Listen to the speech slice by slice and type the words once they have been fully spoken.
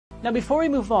Now before we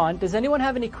move on, does anyone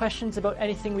have any questions about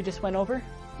anything we just went over?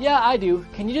 Yeah, I do.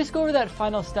 Can you just go over that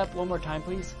final step one more time,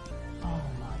 please? Oh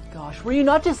my gosh, were you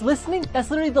not just listening?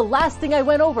 That's literally the last thing I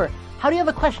went over. How do you have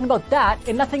a question about that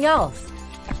and nothing else?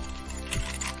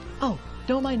 Oh,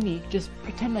 don't mind me. Just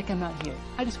pretend like I'm not here.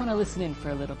 I just want to listen in for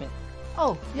a little bit.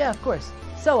 Oh, yeah, of course.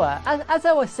 So, as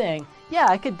I was saying, yeah,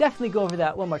 I could definitely go over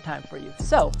that one more time for you.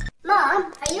 So...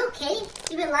 Mom, are you okay?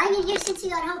 You've been lying in here since you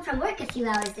got home from work a few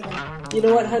hours ago. You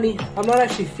know what, honey? I'm not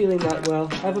actually feeling that well.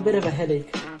 I have a bit of a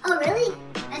headache. Oh, really?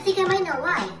 I think I might know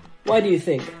why. Why do you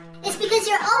think? It's because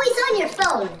you're always on your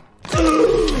phone.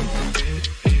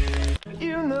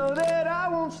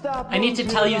 I need to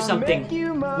tell you something.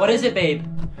 What is it, babe?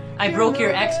 I broke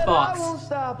your Xbox.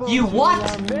 You what?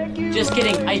 Just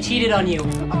kidding, I cheated on you.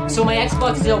 So my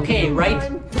Xbox is okay,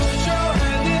 right?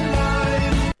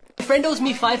 My friend owes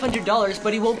me $500,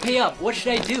 but he won't pay up. What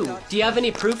should I do? Do you have any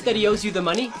proof that he owes you the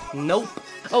money? Nope.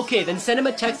 Okay, then send him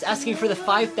a text asking for the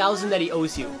 $5,000 that he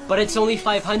owes you. But it's only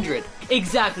 $500.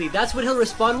 Exactly, that's what he'll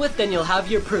respond with, then you'll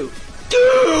have your proof.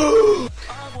 Do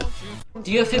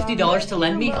you have $50 to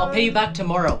lend me? I'll pay you back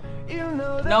tomorrow.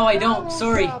 No, I don't.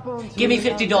 Sorry. Give me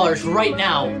 $50 right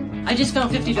now. I just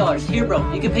found $50. Here,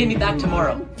 bro. You can pay me back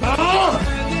tomorrow.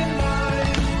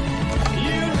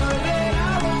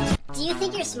 Do you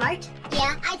think you're smart?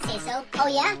 Yeah, I'd say so. Oh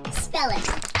yeah? Spell it.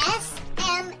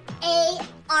 S-M-A-R-T.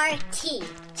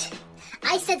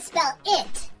 I said spell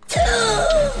it.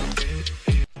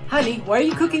 Honey, why are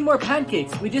you cooking more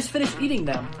pancakes? We just finished eating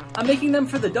them. I'm making them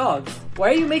for the dogs. Why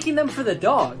are you making them for the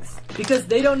dogs? Because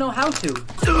they don't know how to.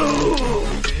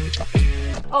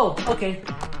 Oh, okay.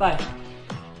 Bye.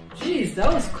 Jeez,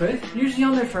 that was quick. Usually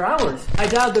on there for hours. I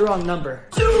dialed the wrong number.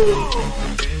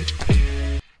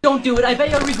 Don't do it. I bet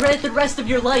you'll regret it the rest of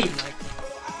your life.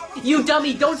 You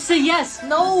dummy, don't say yes.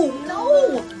 No,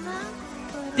 no.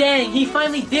 Dang, he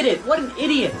finally did it. What an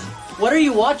idiot. What are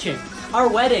you watching? Our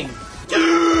wedding.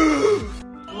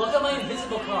 Look at my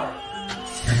invisible car.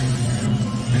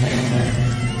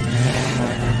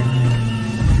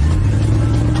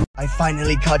 I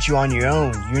finally caught you on your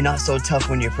own. You're not so tough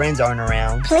when your friends aren't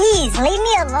around. Please, leave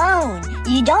me alone.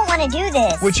 You don't want to do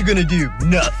this. What you gonna do?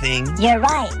 Nothing. You're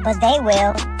right, but they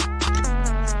will.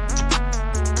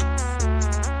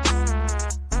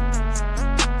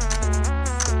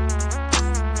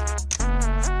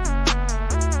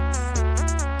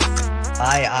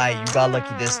 Aye, you got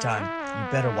lucky this time. You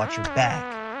better watch your back.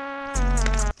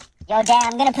 Yo, Dad,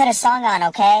 I'm gonna put a song on,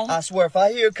 okay? I swear, if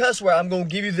I hear a cuss word, I'm gonna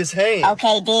give you this hand.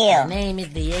 Okay, deal. My name is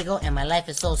Diego, and my life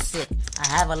is so sick. I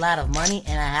have a lot of money,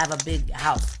 and I have a big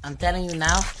house. I'm telling you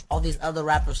now, all these other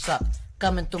rappers suck.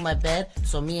 Come into my bed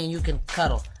so me and you can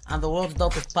cuddle. I'm the world's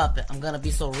dopest puppet. I'm gonna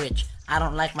be so rich. I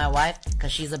don't like my wife,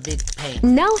 cause she's a big pain.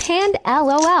 No hand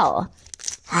LOL.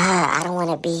 I don't want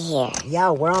to be here.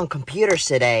 Yeah, we're on computers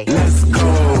today. Let's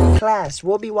go. Class,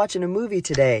 we'll be watching a movie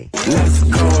today. Let's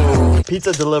go.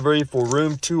 Pizza delivery for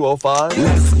room 205.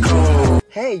 Let's go.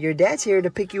 Hey, your dad's here to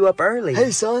pick you up early.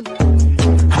 Hey, son.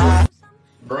 Hi.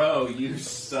 Bro, you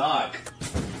suck.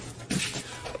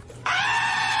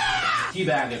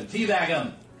 Teabag him, teabag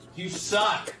him. You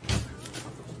suck.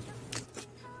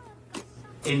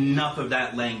 Enough of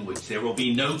that language. There will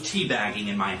be no teabagging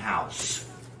in my house.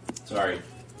 Sorry.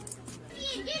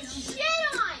 Get shit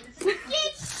on!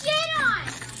 Get shit on!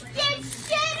 Get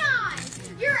shit on!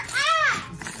 Your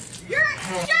ass!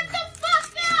 Shut the fuck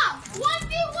up!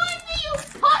 1v1 you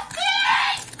pussy!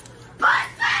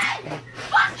 Pussy!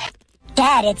 Pussy!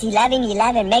 Dad, it's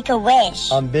 11:11. Make a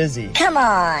wish. I'm busy. Come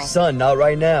on. Son, not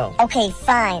right now. Okay,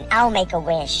 fine. I'll make a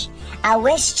wish. I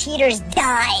wish cheaters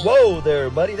die. Whoa there,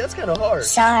 buddy. That's kind of hard.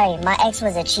 Sorry, my ex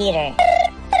was a cheater.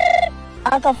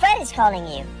 Uncle Fred is calling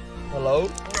you. Hello?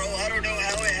 Bro, I don't know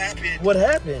how it happened. What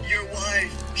happened? Your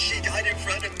wife, she died in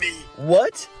front of me.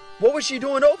 What? What was she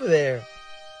doing over there?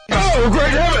 Oh,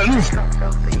 great heavens!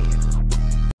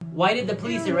 Why did the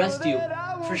police arrest you?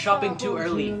 For shopping too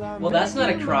early. Well, that's not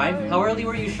a crime. How early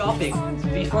were you shopping?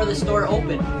 Before the store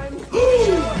opened.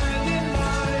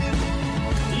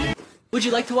 Would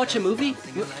you like to watch a movie?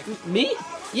 Me?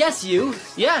 Yes, you.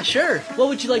 Yeah, sure. What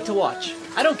would you like to watch?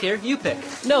 I don't care. You pick.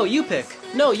 No, you pick.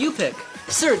 No, you pick.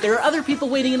 Sir, there are other people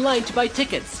waiting in line to buy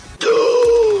tickets.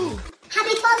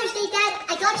 Happy Father's Day, Dad.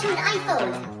 I got you an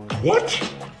iPhone. What?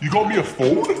 You got me a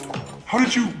phone? How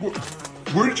did you...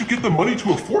 Where did you get the money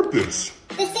to afford this?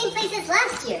 The same place as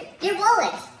last year. Your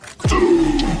wallet.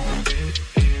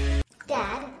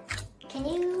 Dad, can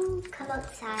you come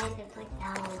outside and play?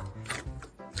 No.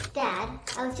 Dad,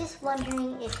 I was just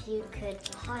wondering if you could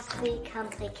possibly come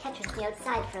play catch with me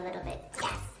outside for a little bit.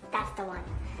 Yes, that's the one.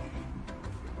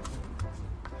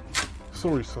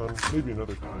 sorry, son. Maybe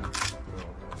another time.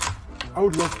 I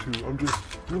would love to. I'm just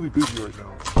really busy right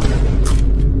now.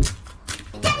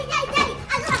 Daddy! I got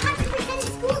 100% in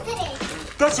school today!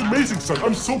 That's amazing, son.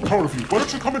 I'm so proud of you. Why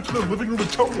don't you come into the living room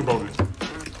and tell me about it?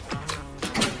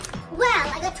 Well,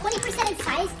 I got 20% in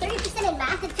science, 30% in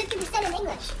math, and 50% in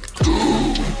English.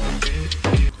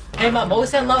 Hey Mom, what was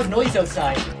that loud noise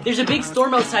outside? There's a big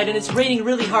storm outside and it's raining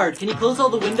really hard. Can you close all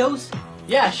the windows?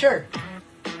 Yeah, sure.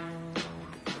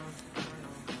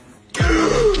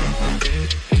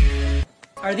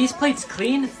 Are these plates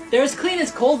clean? They're as clean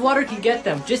as cold water can get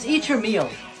them. Just eat your meal.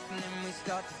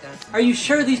 Are you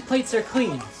sure these plates are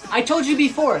clean? I told you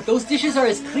before, those dishes are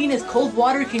as clean as cold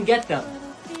water can get them.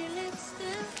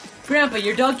 Grandpa,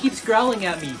 your dog keeps growling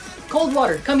at me. Cold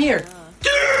water, come here.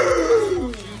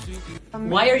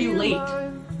 Why are you late?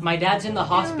 My dad's in the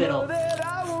hospital.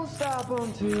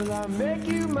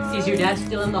 Is your dad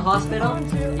still in the hospital?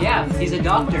 Yeah, he's a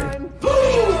doctor.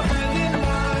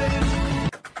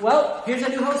 Well, here's a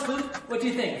new house, Luke. What do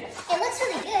you think? It looks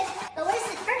really good, but where's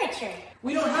the furniture?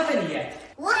 We don't have any yet.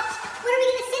 What? What are we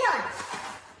gonna sit on?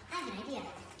 I have an idea.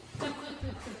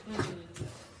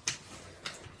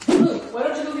 Luke, why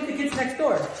don't you go get the kids next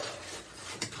door?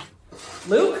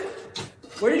 Luke?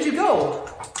 Where did you go?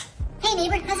 Hey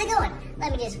neighbor, how's it going?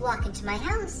 Let me just walk into my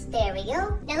house. There we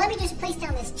go. Now let me just place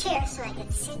down this chair so I can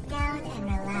sit down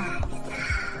and relax.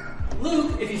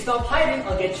 Luke, if you stop hiding,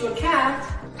 I'll get you a cat.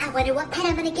 I wonder what pet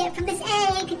I'm gonna get from this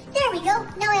egg. There we go.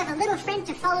 Now I have a little friend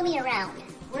to follow me around.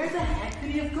 Where the heck could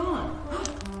he have gone?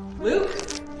 Luke?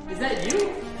 Is that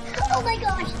you? Oh my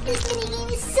gosh, this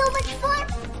minigame is so much fun!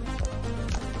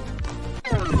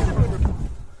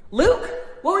 Luke?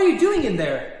 What were you doing in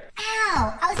there?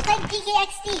 Ow! I was playing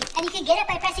PKXD, and you can get it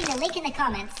by pressing the link in the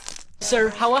comments. Sir,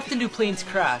 how often do planes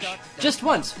crash? Just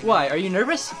once. Why, are you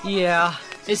nervous? Yeah.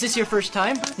 Is this your first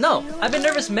time? No, I've been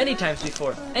nervous many times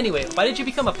before. Anyway, why did you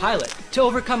become a pilot? To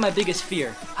overcome my biggest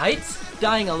fear. Heights?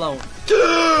 Dying alone.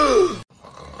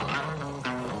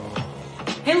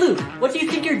 Hey Luke, what do you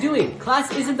think you're doing?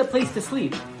 Class isn't the place to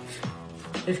sleep.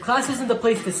 If class isn't the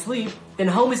place to sleep, then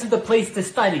home isn't the place to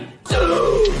study.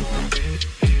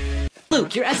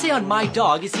 Luke, your essay on my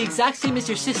dog is the exact same as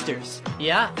your sister's.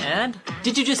 Yeah, and?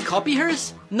 Did you just copy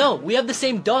hers? No, we have the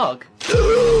same dog.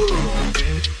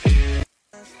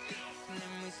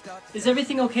 Is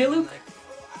everything okay, Luke?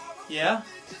 Yeah?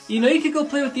 You know you could go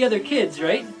play with the other kids,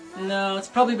 right? No, it's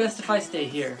probably best if I stay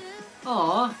here.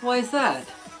 Aw, why is that?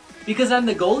 Because I'm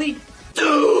the goalie?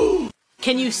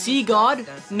 Can you see God?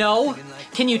 No.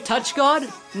 Can you touch God?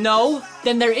 No.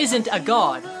 Then there isn't a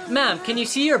God. Ma'am, can you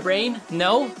see your brain?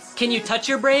 No. Can you touch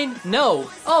your brain? No.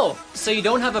 Oh, so you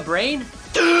don't have a brain?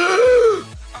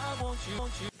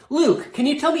 Luke, can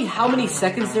you tell me how many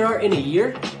seconds there are in a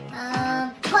year?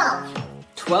 12.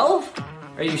 12?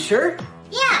 Are you sure?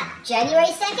 Yeah, January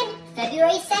 2nd,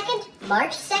 February 2nd,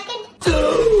 March 2nd.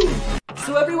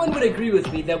 So everyone would agree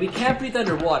with me that we can't breathe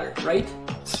underwater, right?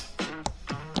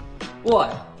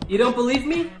 What? You don't believe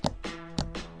me?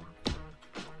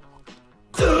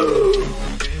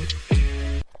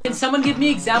 Can someone give me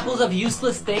examples of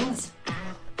useless things?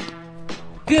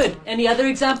 Good. Any other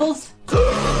examples?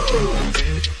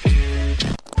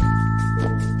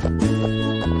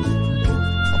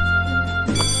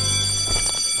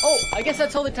 Oh, I guess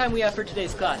that's all the time we have for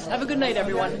today's class. Have a good night,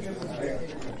 everyone.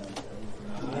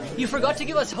 You forgot to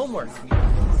give us homework.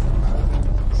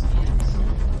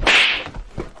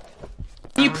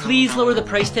 Can you please lower the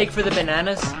price tag for the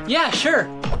bananas? Yeah, sure.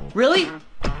 Really?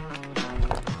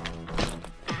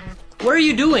 What are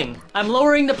you doing? I'm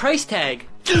lowering the price tag.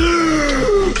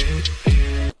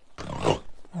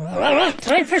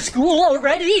 Time for school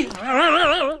already?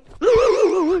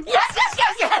 Yes!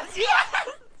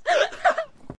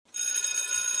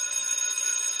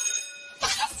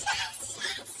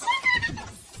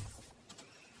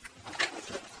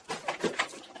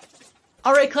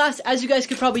 Alright class, as you guys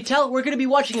could probably tell, we're going to be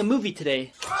watching a movie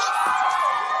today.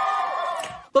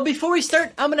 But before we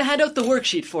start, I'm going to hand out the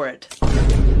worksheet for it.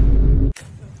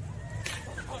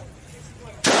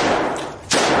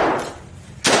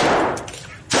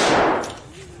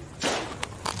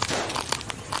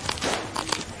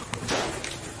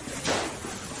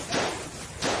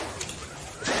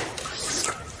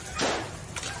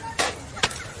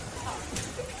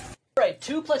 Alright,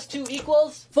 2 plus 2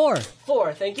 equals? 4.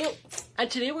 4, thank you. And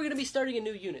today we're going to be starting a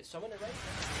new unit, so I'm going to write...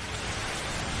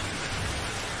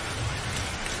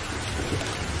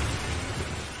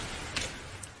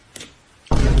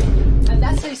 And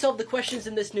that's how you solve the questions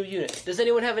in this new unit. Does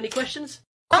anyone have any questions?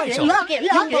 Lock it.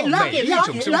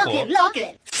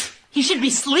 He should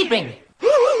be sleeping.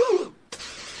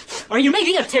 Are you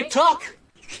making a TikTok?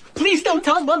 Please don't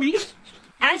tell Mommy.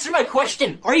 Answer my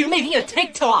question. Are you making a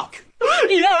TikTok?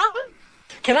 Yeah.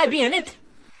 Can I be in it?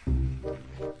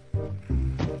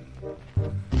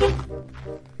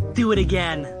 Do it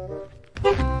again.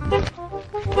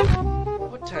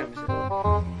 What time is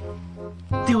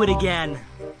it? Do it again.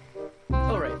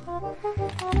 Alright.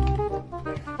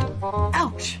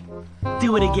 Ouch!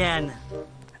 Do it again.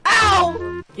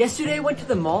 Ow! Yesterday I went to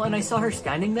the mall and I saw her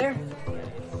standing there.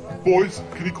 Boys,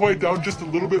 can you quiet down just a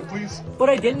little bit, please? But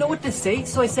I didn't know what to say,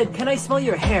 so I said, "Can I smell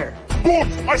your hair?"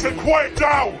 Boys, I said quiet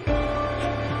down!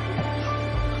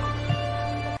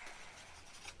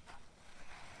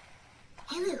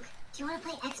 Hey Luke, do you want to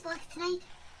play Xbox tonight?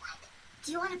 What?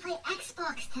 Do you want to play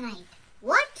Xbox tonight?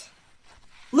 What?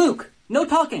 Luke, no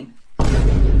talking.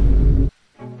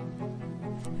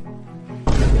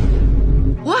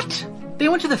 What? They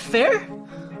went to the fair?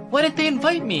 Why didn't they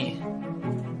invite me?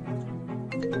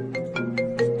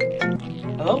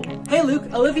 Hello? Hey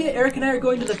Luke, Olivia, Eric, and I are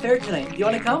going to the fair tonight. Do you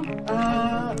want to come?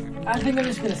 I think I'm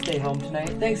just gonna stay home tonight.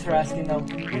 Thanks for asking though.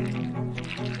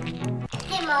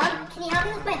 Hey Mom, can you help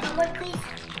me with my homework, please?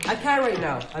 I can't right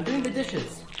now. I'm doing the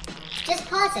dishes. Just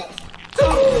pause it.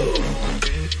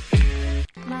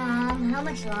 Mom, how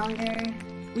much longer?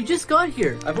 We just got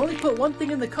here. I've only put one thing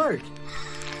in the cart.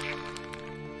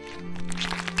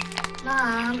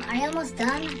 Mom, are you almost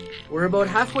done? We're about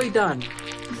halfway done.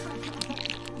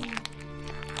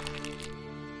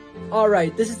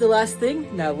 Alright, this is the last thing.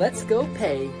 Now let's go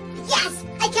pay. Yes!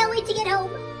 I can't wait to get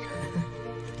home.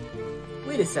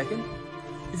 Wait a second.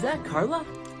 Is that Carla?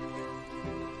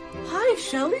 Hi,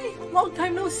 Shelly. Long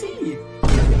time no see.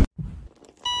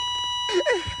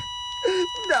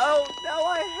 No, now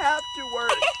I have to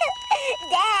work.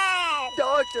 Dad!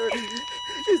 Doctor,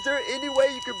 is there any way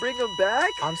you could bring him back?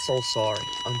 I'm so sorry.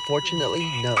 Unfortunately,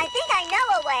 no. I think I know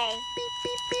a way.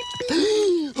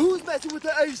 Who's messing with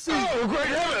the AC? Oh, great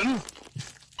heavens!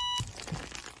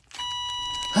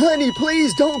 Honey,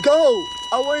 please don't go.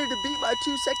 I wanted to beat my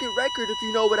 2-second record, if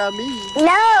you know what I mean.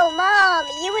 No, Mom,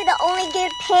 you were the only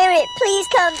good parent. Please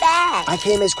come back. I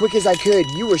came as quick as I could.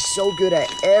 You were so good at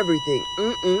everything.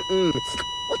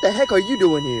 What the heck are you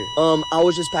doing here? I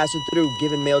was just passing through,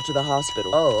 giving mail to the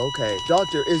hospital. Oh, okay.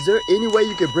 Doctor, is there any way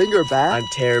you could bring her back? I'm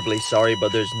terribly sorry,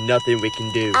 but there's nothing we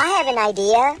can do. I have an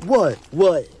idea. What?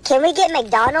 What? Can we get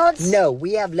McDonald's? No,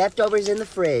 we have leftovers in the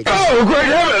fridge. Oh, great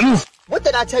heavens! What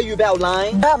did I tell you about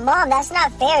lying? But Mom, that's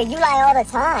not fair. You lie all the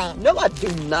time. No, I do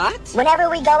not. Whenever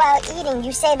we go out eating,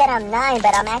 you say that I'm 9,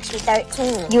 but I'm actually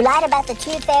 13. You lied about the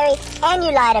Tooth Fairy, and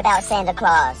you lied about Santa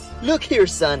Claus. Look here,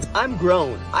 son. I'm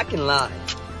grown. I can lie.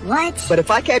 What? But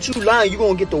if I catch you lying, you're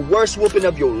gonna get the worst whooping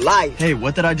of your life. Hey,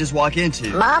 what did I just walk into?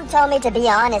 Mom told me to be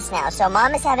honest now, so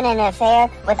Mom is having an affair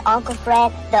with Uncle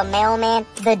Fred, the mailman,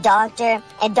 the doctor,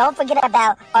 and don't forget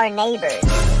about our neighbors.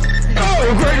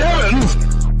 Oh, great heavens!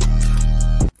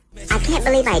 I can't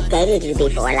believe I dated you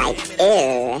before, like,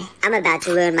 ew. I'm about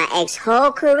to ruin my ex's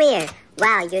whole career.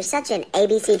 Wow, you're such an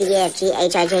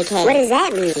ABCDEFGHIJK. What does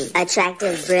that mean?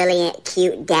 Attractive, brilliant,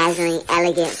 cute, dazzling,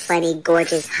 elegant, funny,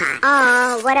 gorgeous, hot.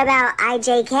 Oh, what about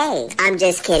IJK? I'm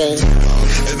just kidding.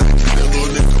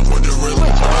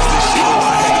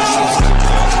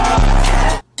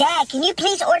 Dad, can you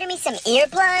please order me some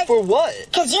earplugs? For what?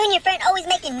 Cause you and your friend always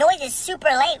making noises super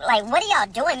late. Like, what are y'all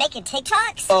doing, making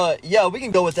TikToks? Yeah, we can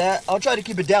go with that. I'll try to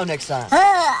keep it down next time.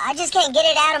 I just can't get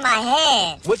it out of my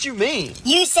head. What you mean?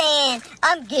 You saying,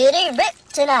 I'm getting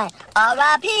ripped tonight.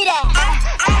 R.I.P. that.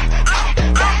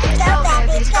 Go bad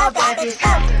bitch, go bad bitch,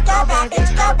 go. Go bad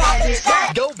bitch, go bad bitch,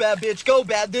 go. Go bad bitch, go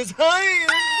bad this hand.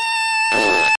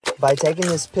 By taking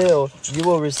this pill, you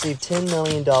will receive $10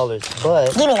 million,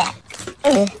 but... Give me that.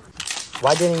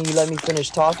 Why didn't you let me finish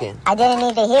talking? I didn't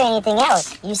need to hear anything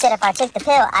else. You said if I took the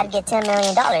pill, I'd get $10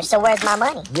 million. So where's my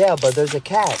money? Yeah, but there's a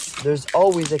catch. There's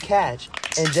always a catch.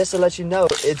 And just to let you know,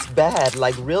 it's bad,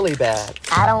 like really bad.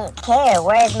 I don't care.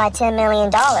 Where's my $10 million?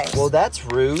 Well, that's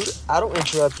rude. I don't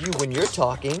interrupt you when you're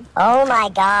talking. Oh my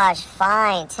gosh,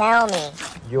 fine. Tell me.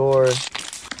 Your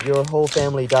whole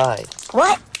family died.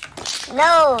 What?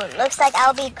 No, looks like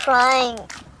I'll be crying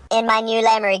in my new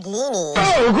Lamborghini.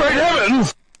 Oh, great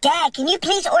heavens! Dad, can you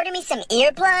please order me some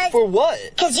earplugs? For what?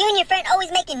 Cause you and your friend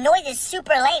always making noises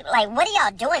super late. Like, what are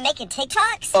y'all doing, making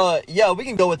TikToks? Yeah, we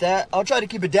can go with that. I'll try to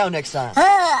keep it down next time.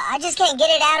 I just can't get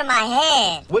it out of my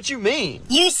head. What you mean?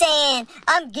 You saying,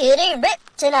 I'm getting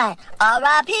ripped tonight.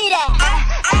 R.I.P. that.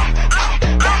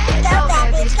 Go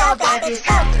bad bitch, go bad bitch,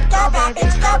 go. Go bad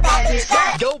bitch, go bad bitch,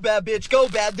 go. Go bad bitch, go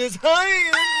bad this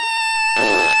hand.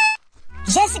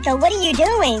 Jessica, what are you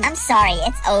doing? I'm sorry,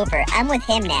 it's over. I'm with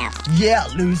him now. Yeah,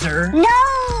 loser. No!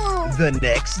 The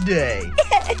next day.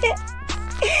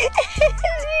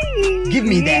 Give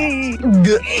me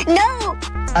that. No!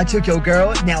 I took your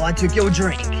girl, now I took your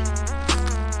drink.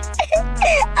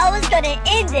 I was gonna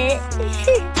end it.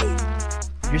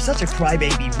 You're such a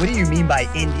crybaby. What do you mean by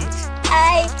end it?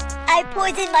 I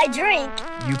poisoned my drink.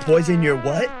 You poisoned your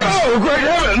what? Oh, great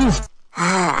heavens!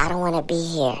 I don't want to be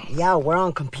here. Yeah, we're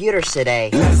on computers today.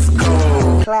 Let's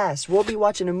go. Class, we'll be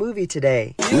watching a movie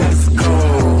today. Let's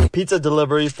go. Pizza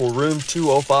delivery for room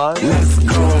 205. Let's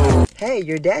go. Hey,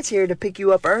 your dad's here to pick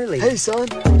you up early. Hey, son.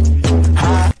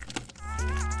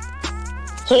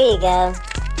 Here you go.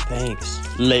 Thanks.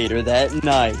 Later that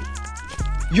night.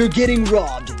 You're getting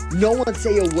robbed. No one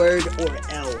say a word or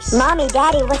else. Mommy,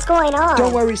 Daddy, what's going on?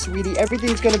 Don't worry, sweetie.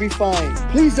 Everything's gonna be fine.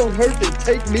 Please don't hurt them.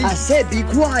 Take me. I said be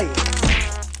quiet.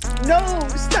 No,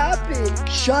 stop it.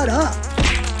 Shut up.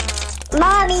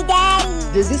 Mommy,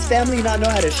 Daddy. Does this family not know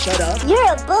how to shut up?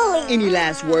 You're a bully. Any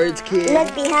last words, kid?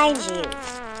 Look behind you.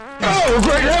 Oh,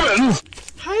 great heavens!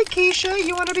 Hi, Keisha.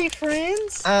 You want to be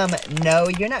friends? No,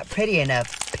 you're not pretty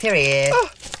enough. Period.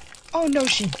 Oh, no,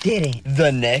 she didn't.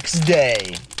 The next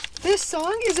day. This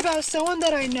song is about someone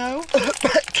that I know.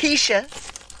 Keisha.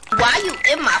 Why you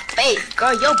in my face?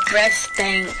 Girl, your breath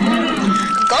stink.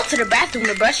 Go to the bathroom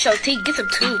to brush your teeth, get some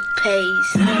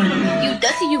toothpaste. You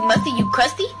dusty, you musty, you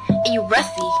crusty, and you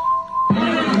rusty.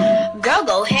 Girl,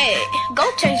 go ahead. Go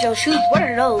change your shoes. What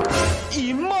are those?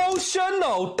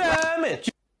 Emotional damage.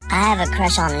 I have a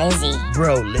crush on Lizzie.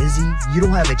 Bro, Lizzie, you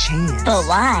don't have a chance. But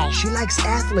why? She likes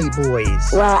athlete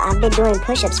boys. Well, I've been doing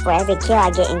push-ups for every kill I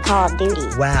get in Call of Duty.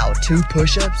 Wow, 2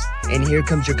 push-ups? And here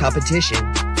comes your competition.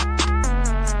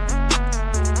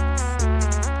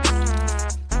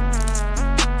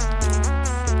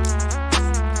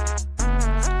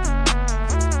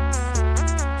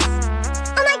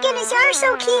 Oh my goodness, you're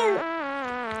so cute.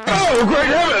 Oh, great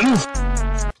heavens!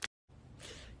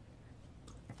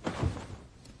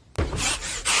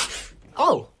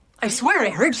 Oh, I swear I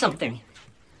heard something.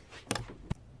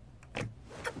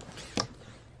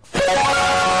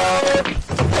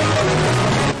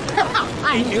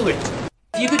 I knew it.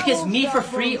 If you could kiss me for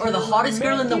free or the hottest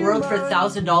girl in the world for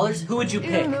 $1,000, who would you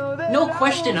pick? No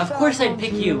question, of course I'd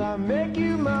pick you.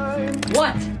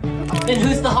 What? Then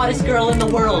who's the hottest girl in the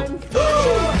world?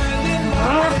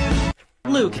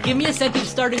 Luke, give me a sentence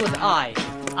starting with I.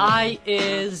 I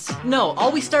is... No,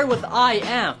 always start with I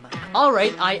am.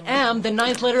 Alright, I am the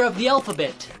 9th letter of the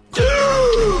alphabet.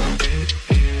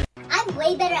 I'm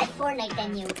way better at Fortnite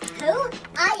than you. Who?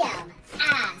 I am.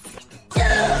 Asked.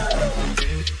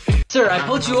 Sir, I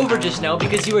pulled you over just now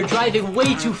because you were driving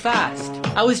way too fast.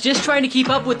 I was just trying to keep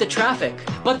up with the traffic.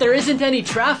 But there isn't any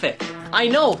traffic. I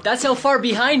know, that's how far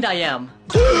behind I am.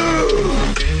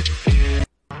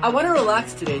 I want to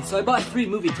relax today, so I bought 3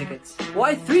 movie tickets.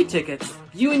 Why 3 tickets?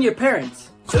 You and your parents.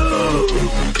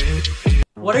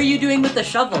 What are you doing with the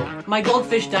shovel? My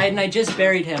goldfish died and I just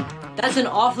buried him. That's an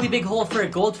awfully big hole for a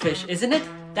goldfish, isn't it?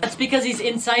 That's because he's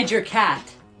inside your cat.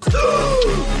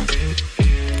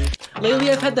 Lately,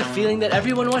 I've had the feeling that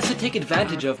everyone wants to take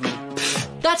advantage of me.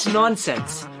 That's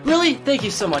nonsense. Really? Thank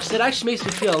you so much. That actually makes me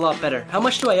feel a lot better. How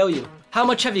much do I owe you? How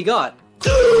much have you got?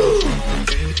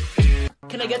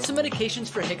 Can I get some medications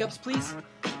for hiccups, please?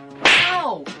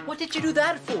 Ow! What did you do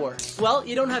that for? Well,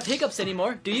 you don't have hiccups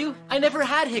anymore, do you? I never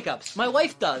had hiccups. My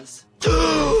wife does.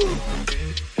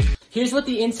 Here's what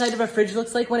the inside of a fridge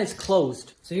looks like when it's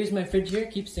closed. So here's my fridge here,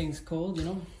 keeps things cold, you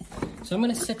know. So I'm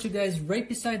gonna set you guys right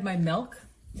beside my milk.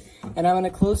 And I'm gonna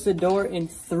close the door in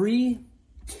 3,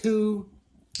 2,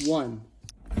 1.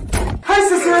 Hi,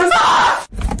 sisters! Ah!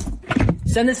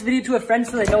 Send this video to a friend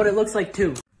so they know what it looks like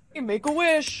too. Make a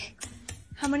wish.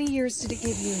 How many years did it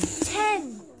give you?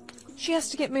 10. She has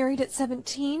to get married at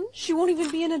 17? She won't even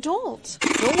be an adult.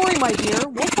 Don't worry, my dear.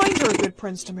 We'll find her a good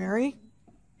prince to marry.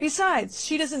 Besides,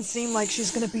 she doesn't seem like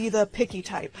she's gonna be the picky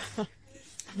type.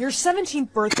 Your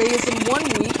 17th birthday is in 1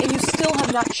 week, and you still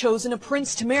have not chosen a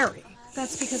prince to marry.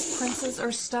 That's because princes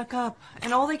are stuck up,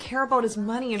 and all they care about is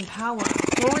money and power.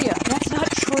 Maria, that's not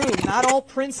true. Not all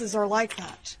princes are like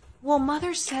that. Well,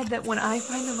 Mother said that when I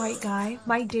find the right guy,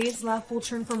 my days left will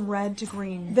turn from red to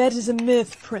green. That is a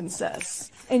myth, princess.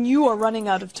 And you are running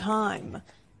out of time.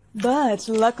 But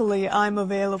luckily, I'm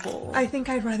available. I think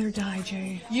I'd rather die,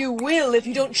 Jay. You will if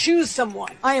you don't choose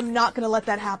someone. I am not going to let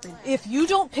that happen. If you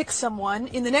don't pick someone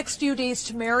in the next few days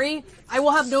to marry, I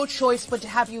will have no choice but to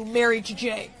have you married to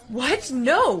Jay. What?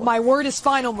 No! My word is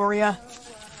final, Maria.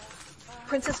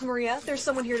 Princess Maria, there's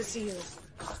someone here to see you.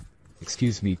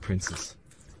 Excuse me, Princess.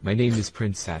 My name is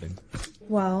Prince Adam.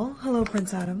 Well, hello,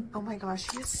 Prince Adam. Oh my gosh,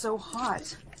 he is so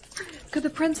hot. Could the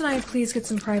prince and I please get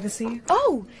some privacy?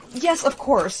 Oh, yes, of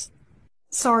course.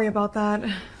 Sorry about that.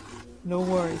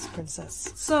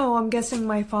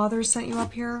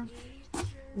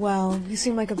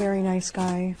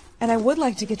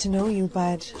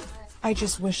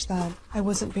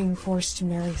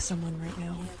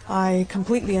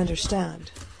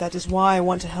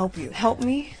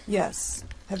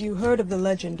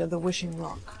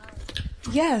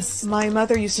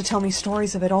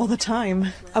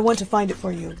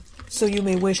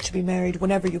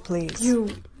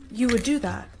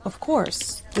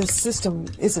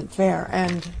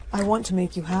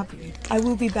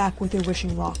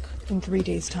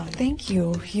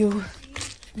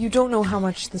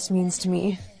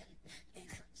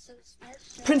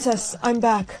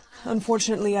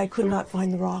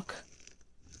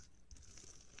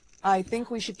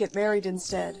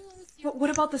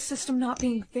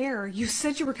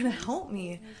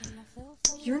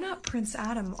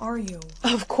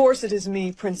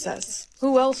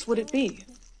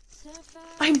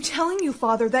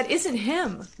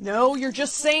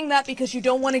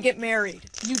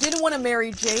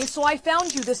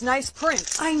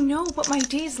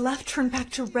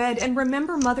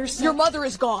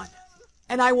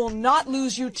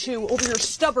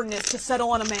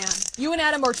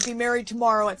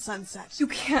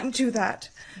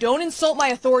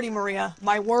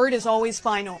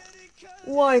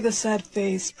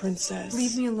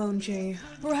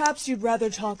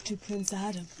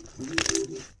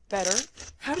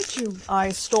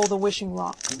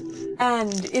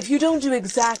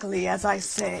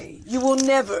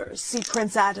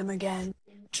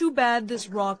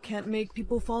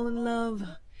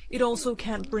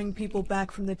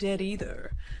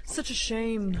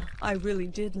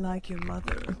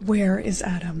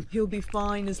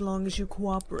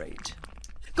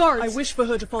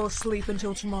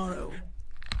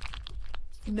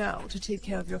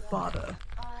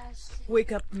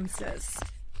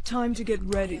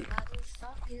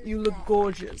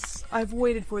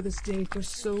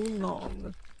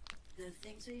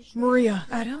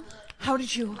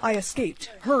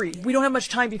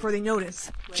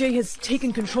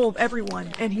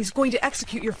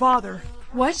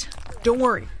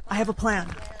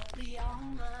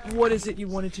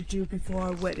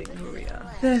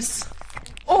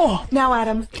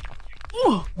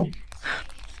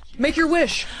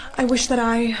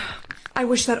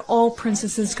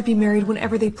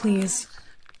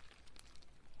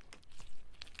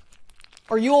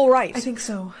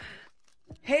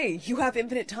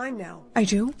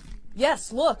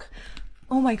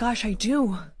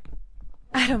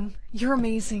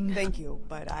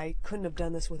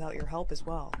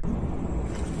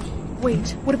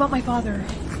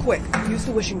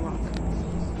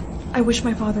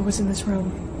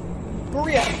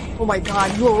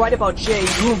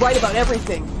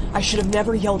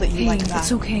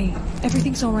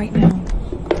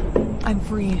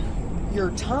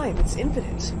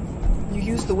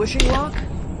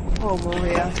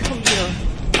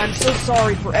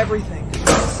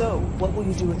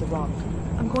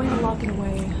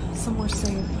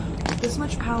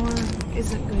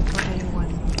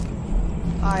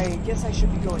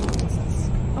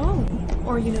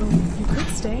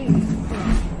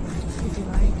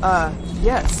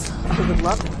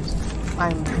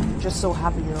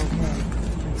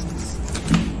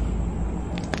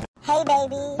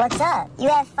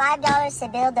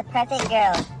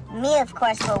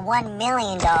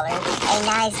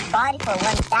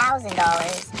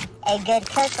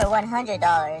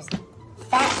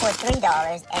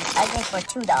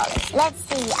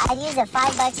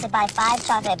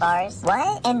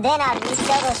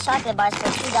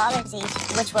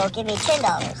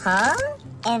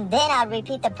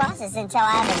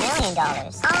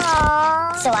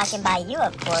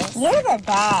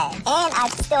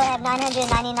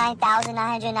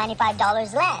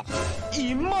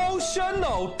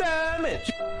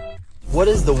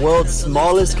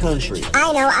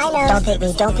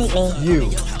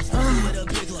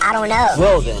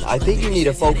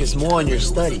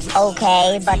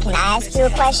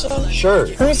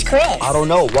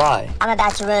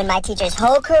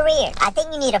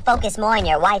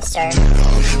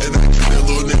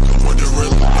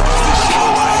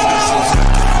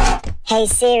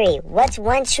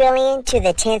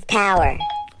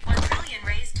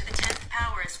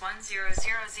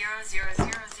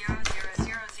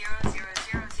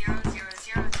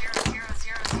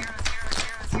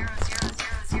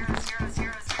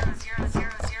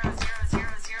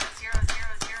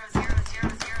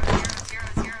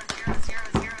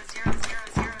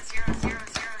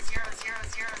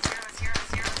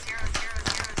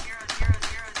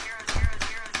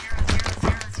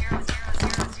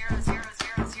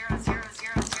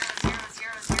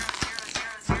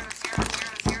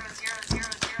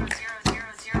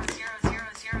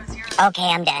 Okay,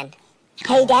 I'm done.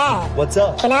 Hey, Dad. What's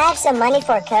up? Can I have some money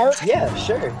for a Coke? Yeah,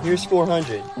 sure. Here's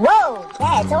 $400. Whoa,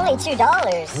 Dad, it's only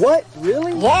 $2. What?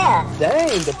 Really? Yeah. Dang,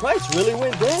 the price really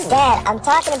went down. Dad, I'm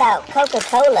talking about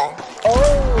Coca-Cola.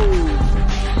 Oh.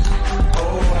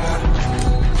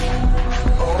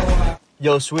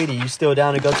 Yo, sweetie, you still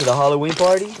down to go to the Halloween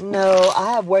party? No,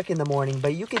 I have work in the morning,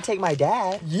 but you can take my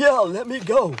dad. Yeah, let me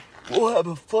go. We'll have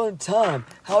a fun time.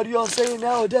 How do y'all say it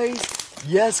nowadays?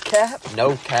 Yes, Cap?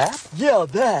 No, Cap? Yeah,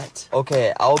 that.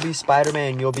 Okay, I'll be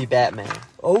Spider-Man and you'll be Batman.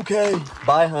 Okay.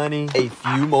 Bye, honey. A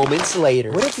few moments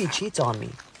later. What if he cheats on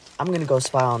me? I'm gonna go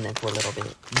spy on them for a little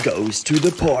bit. Goes to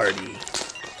the party.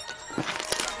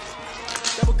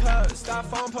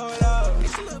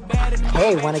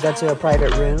 Hey, wanna go to a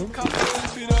private room?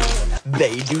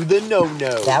 They do the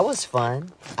no-no. That was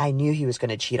fun. I knew he was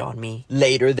gonna cheat on me.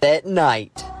 Later that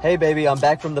night. Hey, baby, I'm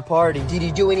back from the party. Did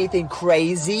you do anything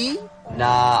crazy?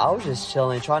 Nah, I was just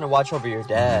chilling, trying to watch over your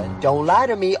dad. Don't lie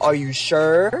to me, are you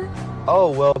sure?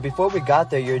 Oh, well, before we got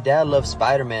there, your dad loved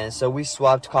Spider-Man, so we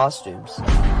swapped costumes.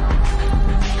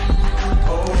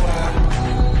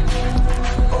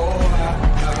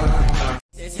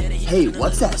 Hey,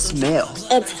 what's that smell?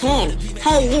 It's him.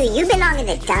 Hey, you belong in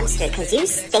the dumpster because you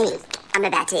stink. I'm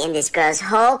about to end this girl's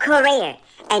whole career.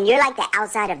 And you're like the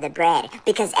outside of the bread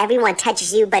because everyone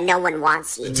touches you but no one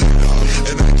wants you.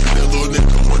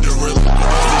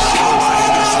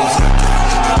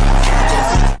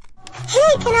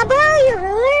 Hey, can I borrow your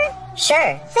ruler?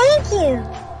 Sure. Thank you.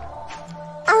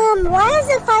 Why is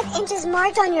it 5 inches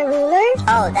marked on your ruler?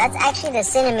 Oh, that's actually the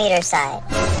centimeter side.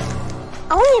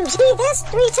 OMG, that's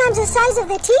 3 times the size of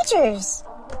the teacher's.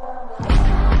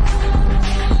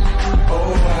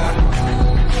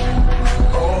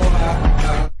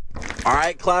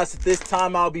 Alright, class, at this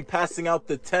time I'll be passing out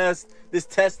the test. This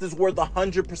test is worth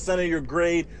 100% of your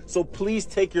grade, so please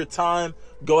take your time.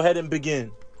 Go ahead and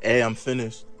begin. Hey, I'm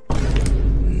finished.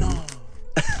 No.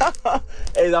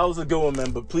 Hey, that was a good one,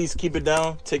 man, but please keep it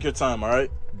down. Take your time, alright?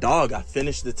 Dog, I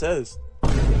finished the test.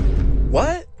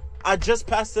 What? I just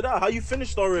passed it out. How you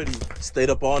finished already? Stayed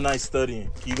up all night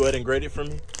studying. Can you go ahead and grade it for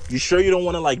me? You sure you don't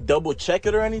want to, like, double check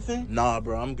it or anything? Nah,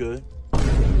 bro, I'm good.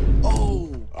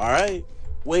 Oh, alright.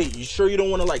 Wait, you sure you don't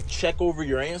want to, like, check over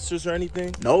your answers or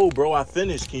anything? No, bro, I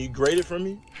finished. Can you grade it for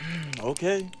me?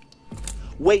 Okay.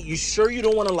 Wait, you sure you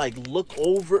don't want to, like, look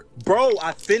over? Bro,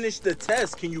 I finished the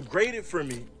test. Can you grade it for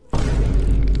me?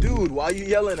 Dude, why are you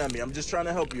yelling at me? I'm just trying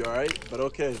to help you, all right? But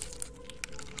okay.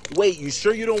 Wait, you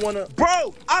sure you don't want to?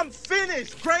 Bro, I'm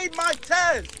finished. Grade my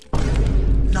test.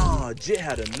 Nah, Jit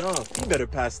had enough. You better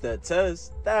pass that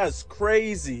test. That's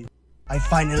crazy. I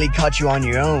finally caught you on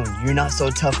your own. You're not so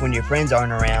tough when your friends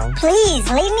aren't around. Please,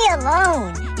 leave me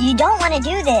alone. You don't want to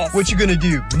do this. What you gonna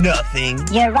do? Nothing.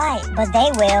 You're right, but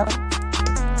they will.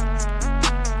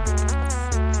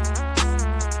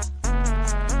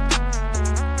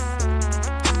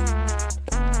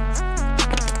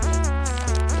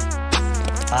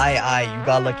 Aye, you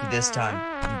got lucky this time.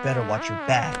 You better watch your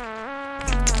back.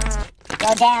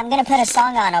 Yo, Dad, I'm gonna put a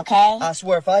song on, okay? I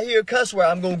swear, if I hear a cuss word,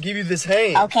 I'm gonna give you this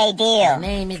hand. Okay, deal. My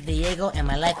name is Diego, and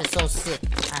my life is so sick.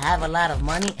 I have a lot of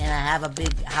money, and I have a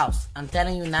big house. I'm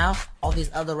telling you now, all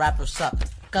these other rappers suck.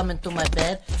 Come into my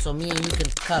bed, so me and you can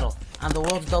cuddle. I'm the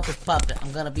world's dopest puppet.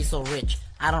 I'm gonna be so rich.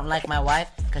 I don't like my wife,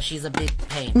 cause she's a big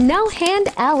pain. No hand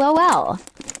LOL.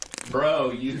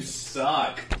 Bro, you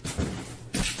suck.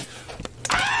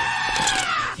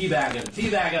 Teabag him,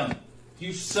 teabag him.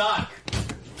 You suck.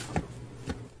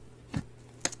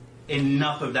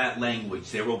 Enough of that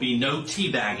language. There will be no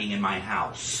teabagging in my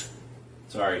house.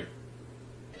 Sorry.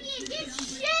 Get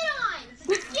shit on!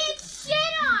 Get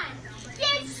shit on!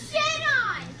 Get shit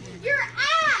on! Your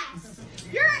ass!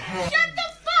 Shut the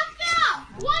fuck up!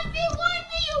 1v1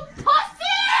 me, you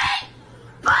pussy!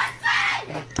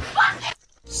 Pussy! Pussy!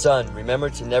 Son, remember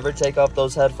to never take off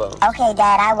those headphones. Okay,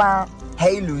 Dad, I won't.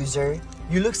 Hey, loser.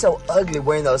 You look so ugly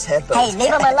wearing those headphones. Hey,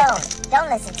 leave them alone. Don't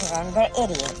listen to them. They're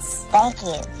idiots. Thank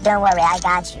you. Don't worry, I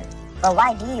got you. But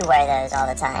why do you wear those all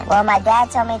the time? Well, my dad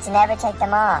told me to never take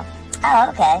them off. Oh,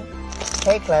 okay.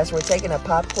 Hey, class, we're taking a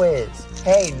pop quiz.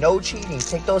 Hey, no cheating.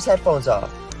 Take those headphones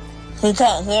off. He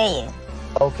can't hear you.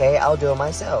 Okay, I'll do it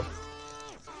myself.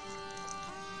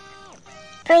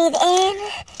 Breathe in,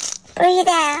 breathe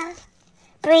out.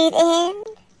 Breathe in,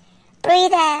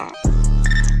 breathe out.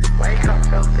 Wake up,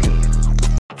 filthy.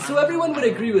 So everyone would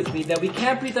agree with me that we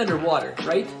can't breathe underwater,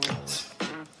 right?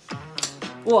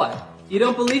 What? You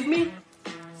don't believe me?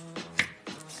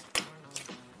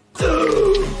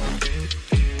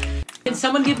 Can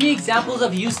someone give me examples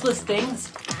of useless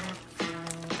things?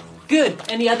 Good.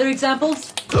 Any other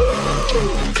examples?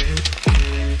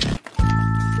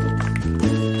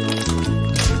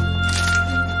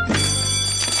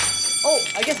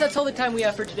 I guess that's all the time we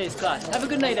have for today's class. Have a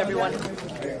good night, everyone.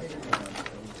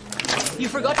 You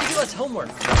forgot to give us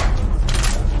homework.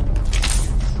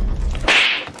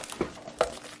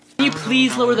 Can you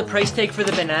please lower the price tag for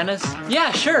the bananas?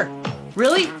 Yeah, sure.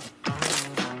 Really?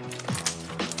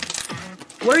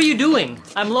 What are you doing?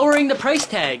 I'm lowering the price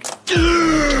tag.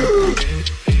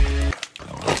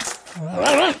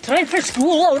 Time for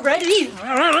school already?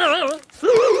 Yes,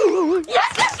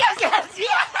 yes, yes, yes,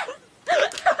 yes!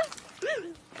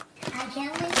 I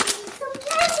can't wait to eat some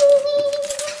candy!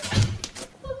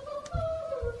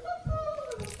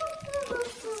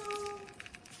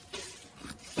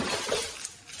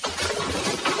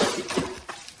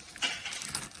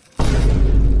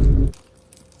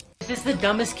 This is the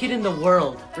dumbest kid in the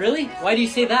world. Really? Why do you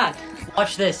say that?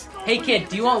 Watch this. Hey kid,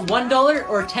 do you want $1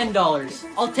 or $10?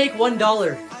 I'll take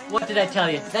 $1. What did I tell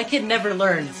you? That kid never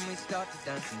learns.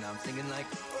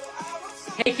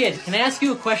 Hey kid, can I ask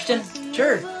you a question?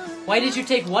 Sure. Why did you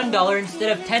take $1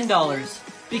 instead of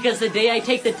 $10? Because the day I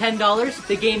take the $10,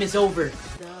 the game is over.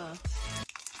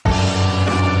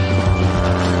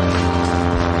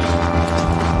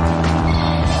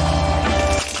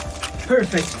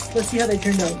 Perfect. Let's see how they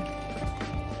turned out.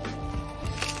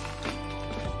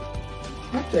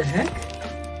 What the heck?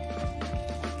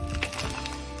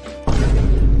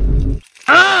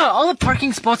 Ah! All the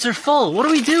parking spots are full. What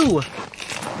do we do?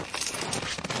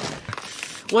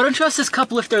 Well, I don't trust this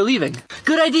couple if they're leaving.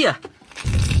 Good idea.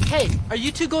 Hey, are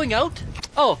you two going out?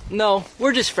 Oh, no.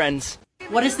 We're just friends.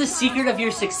 What is the secret of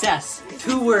your success?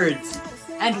 2 words.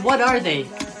 And what are they?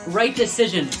 Right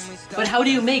decisions. But how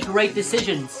do you make right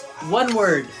decisions? 1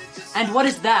 word. And what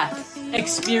is that?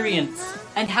 Experience.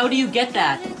 And how do you get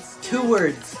that? 2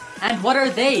 words. And what are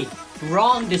they?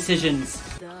 Wrong decisions.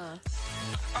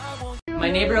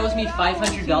 My neighbor owes me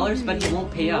 $500, but he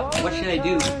won't pay up. What should I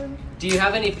do? Do you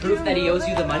have any proof that he owes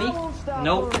you the money?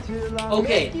 Nope.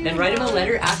 Okay, then write him a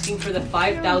letter asking for the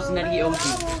 $5,000 that he owes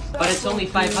you. But it's only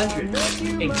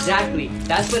 $500. Exactly.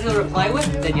 That's what he'll reply with,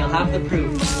 then you'll have the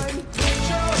proof.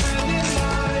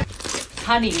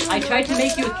 Honey, I tried to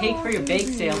make you a cake for your bake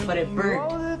sale, but it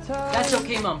burned. That's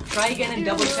okay, Mom. Try again and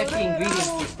double check the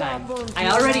ingredients this time. I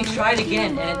already tried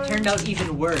again, and it turned out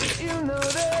even worse.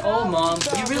 Oh, Mom,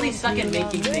 you really suck at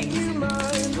making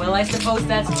things. Well, I suppose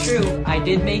that's true. I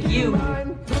did make you.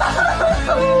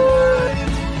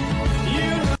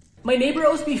 My neighbor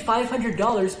owes me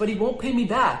 $500, but he won't pay me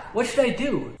back. What should I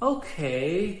do?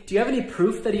 Okay. Do you have any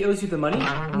proof that he owes you the money?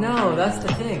 No, that's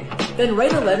the thing. Then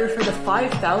write a letter for the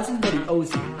 $5,000 that he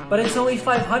owes you. But it's only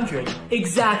 $500.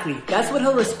 Exactly. That's what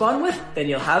he'll respond with. Then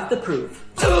you'll have the proof.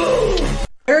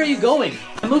 Where are you going?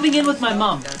 I'm moving in with my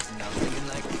mom.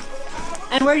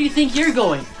 And where do you think you're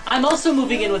going? I'm also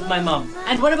moving in with my mom.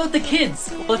 And what about the kids?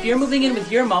 Well, if you're moving in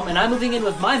with your mom and I'm moving in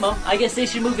with my mom, I guess they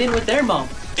should move in with their mom.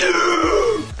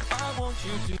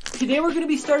 Today we're going to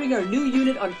be starting our new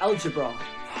unit on algebra.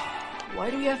 Why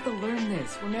do we have to learn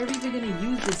this? We're never even going to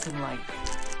use this in life.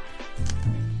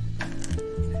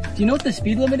 Do you know what the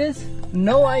speed limit is?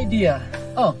 No idea.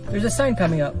 Oh, there's a sign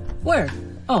coming up. Where?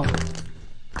 Oh.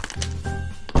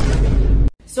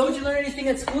 So, did you learn anything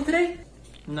at school today?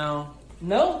 No.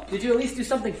 No? Did you at least do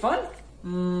something fun?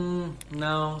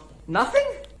 No. Nothing?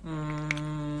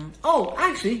 Oh,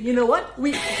 actually, you know what?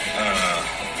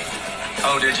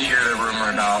 Oh, did you hear the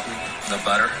rumor about the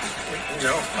butter?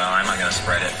 No. Well, I'm not gonna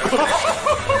spread it.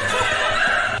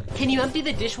 Can you empty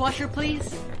the dishwasher,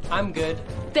 please? I'm good.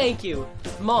 Thank you.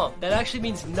 Mom, that actually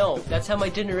means no. That's how my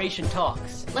generation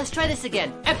talks. Let's try this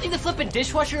again. Empty the flippin'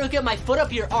 dishwasher or get my foot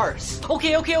up your arse.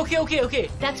 Okay.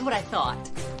 That's what I thought.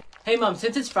 Hey Mom,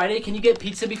 since it's Friday, can you get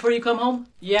pizza before you come home?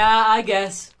 Yeah, I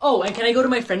guess. Oh, and can I go to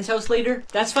my friend's house later?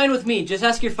 That's fine with me, just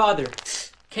ask your father.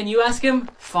 Can you ask him?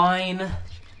 Fine.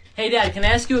 Hey Dad, can I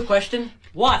ask you a question?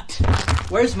 What?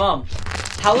 Where's Mom?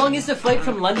 How long is the flight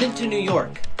from London to New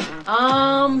York?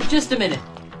 Just a minute.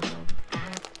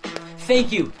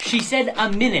 Thank you. She said a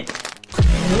minute.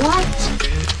 What?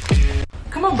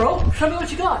 Come on, bro. Show me what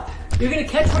you got. You're gonna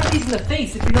catch one of these in the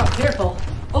face if you're not careful.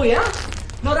 Oh yeah?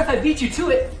 Not if I beat you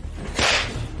to it.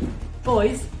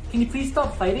 Boys, can you please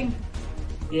stop fighting?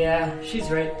 Yeah, she's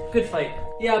right. Good fight.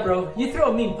 Yeah, bro. You throw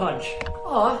a mean punch.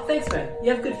 Aw, thanks, man. You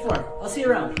have good form. I'll see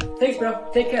you around. Thanks, bro.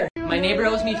 Take care. My neighbor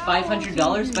owes me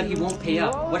 $500, but he won't pay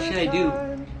up. What should I do?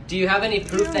 Do you have any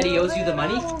proof that he owes you the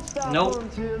money? Nope.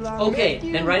 Okay,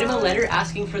 then write him a letter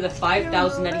asking for the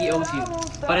 $5,000 that he owes you.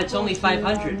 But it's only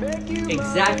 $500.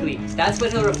 Exactly. That's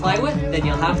what he'll reply with, then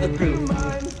you'll have the proof.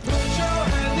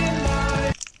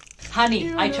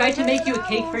 Honey, I tried to make you a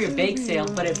cake for your bake sale,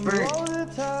 but it burned.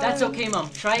 That's okay, Mom.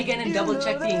 Try again and double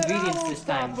check the ingredients this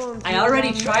time. I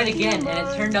already tried again, and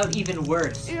it turned out even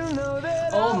worse.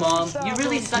 Oh, Mom, you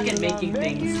really suck at making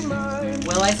things.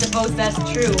 Well, I suppose that's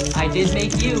true. I did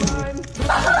make you.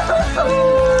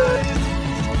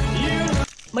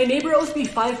 My neighbor owes me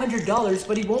 $500,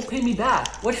 but he won't pay me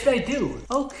back. What should I do?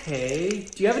 Okay,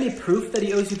 do you have any proof that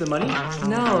he owes you the money?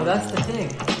 No, that's the thing.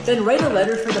 Then write a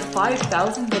letter for the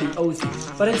 $5,000 that he owes you,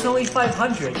 but it's only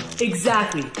 $500.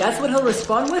 Exactly, that's what he'll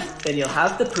respond with, then you'll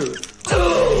have the proof.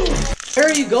 Where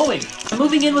are you going? I'm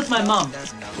moving in with my mom.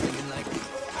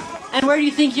 And where do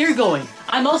you think you're going?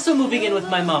 I'm also moving in with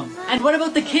my mom. And what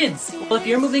about the kids? Well, if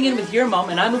you're moving in with your mom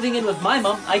and I'm moving in with my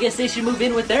mom, I guess they should move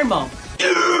in with their mom.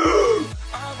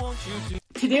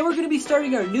 Today we're going to be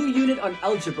starting our new unit on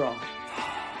algebra.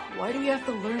 Why do we have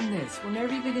to learn this? We're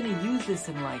never even going to use this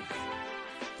in life.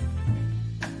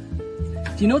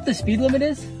 Do you know what the speed limit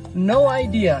is? No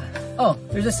idea. Oh,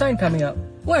 there's a sign coming up.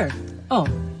 Where? Oh.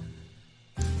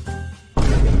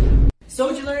 So,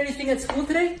 did you learn anything at school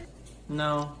today?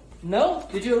 No. No?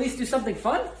 Did you at least do something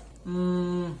fun?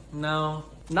 No.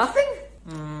 Nothing?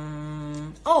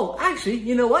 Oh, actually,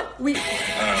 you know what?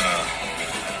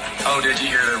 Oh, did you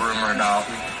hear the rumor about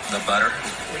the butter?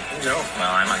 No.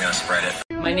 Well, I'm not gonna spread it.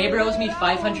 My neighbor owes me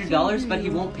 $500, but he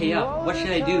won't pay up. What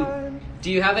should I do? Do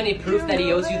you have any proof that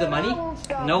he owes you the money?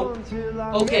 Nope.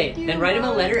 Okay, then write him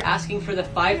a letter asking for the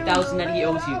 $5,000 that he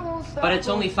owes you. But it's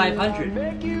only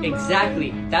 $500.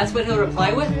 Exactly. That's what he'll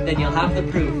reply with, then you'll have the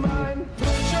proof.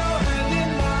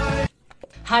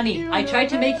 Honey, I tried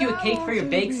to make you a cake for your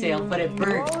bake sale, but it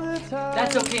burned.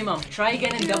 That's okay, Mom. Try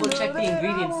again and double check the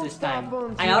ingredients this time.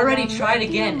 I already tried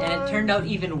again, and it turned out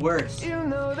even worse.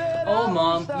 Oh,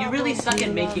 Mom, you really suck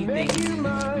at making things.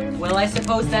 Well, I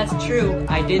suppose that's true.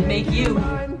 I did make you.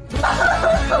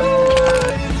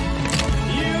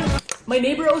 My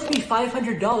neighbor owes me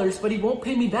 $500, but he won't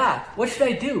pay me back. What should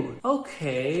I do?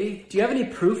 Okay, do you have any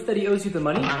proof that he owes you the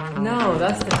money? No,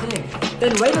 that's the thing.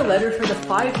 Then write a letter for the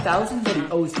 $5,000 that he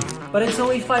owes you, but it's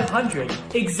only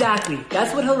 $500. Exactly,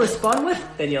 that's what he'll respond with,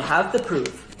 then you'll have the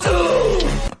proof.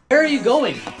 Where are you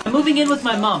going? I'm moving in with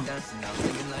my mom.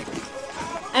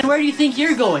 And where do you think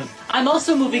you're going? I'm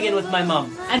also moving in with my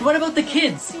mom. And what about the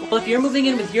kids? Well, if you're moving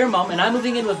in with your mom and I'm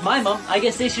moving in with my mom, I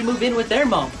guess they should move in with their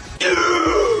mom.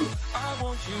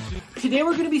 Today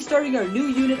we're going to be starting our new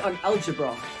unit on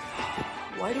algebra.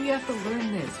 Why do we have to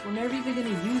learn this? We're never even going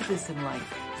to use this in life.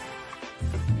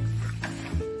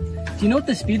 Do you know what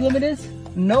the speed limit is?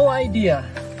 No idea.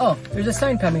 Oh, there's a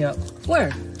sign coming up.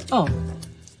 Where? Oh.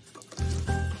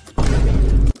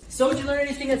 So, did you learn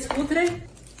anything at school today?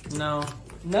 No.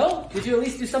 No? Did you at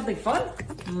least do something fun?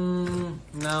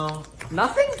 No.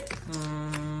 Nothing?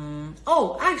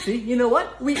 Oh, actually, you know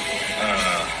what?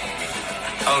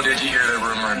 Oh, did you hear the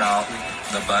rumor about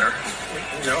the butter?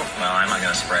 No. Well, I'm not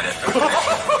gonna spread it.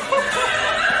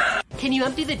 Can you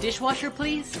empty the dishwasher,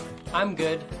 please? I'm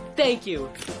good. Thank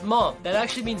you. Mom, that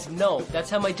actually means no. That's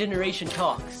how my generation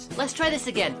talks. Let's try this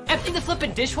again. Empty the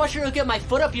flippin' dishwasher or get my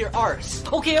foot up your arse.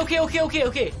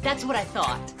 Okay. That's what I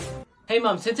thought. Hey,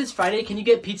 Mom, since it's Friday, can you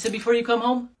get pizza before you come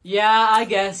home? Yeah, I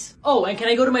guess. Oh, and can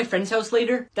I go to my friend's house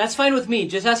later? That's fine with me.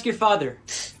 Just ask your father.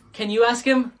 Can you ask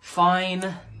him?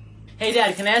 Fine. Hey,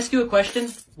 Dad, can I ask you a question?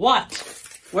 What?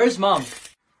 Where's Mom?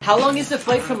 How long is the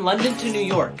flight from London to New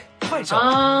York?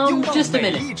 Just a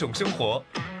minute.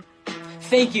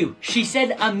 Thank you. She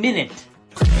said a minute.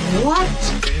 What?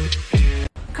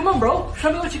 Come on, bro.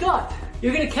 Show me what you got.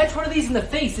 You're gonna catch one of these in the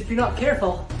face if you're not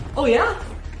careful. Oh, yeah?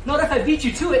 Not if I beat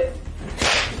you to it.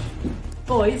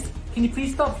 Boys, can you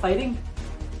please stop fighting?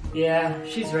 Yeah,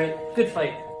 she's right. Good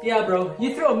fight. Yeah, bro.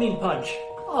 You throw a mean punch.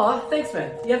 Aw, thanks,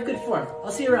 man. You have good form.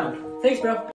 I'll see you around. Thanks, bro.